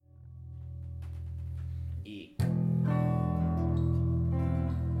E.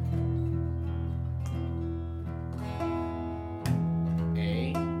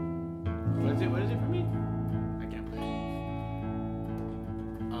 A. What is it for me? I can't play it.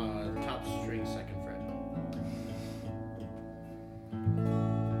 Top string, second fret.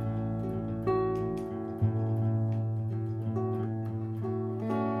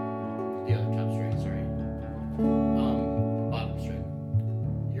 The other top string, sorry. Bottom string.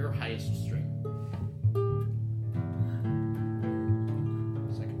 Your highest string.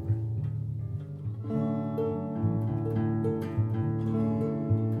 Second fret.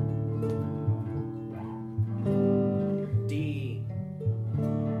 D.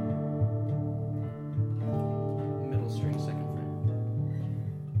 Middle string, second fret.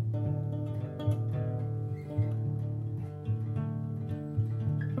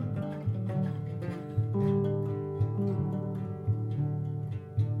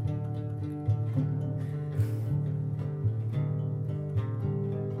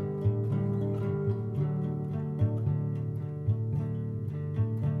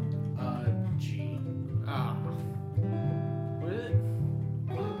 G. What is it?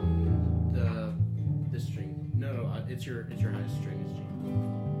 This string. No, it's your highest string is G.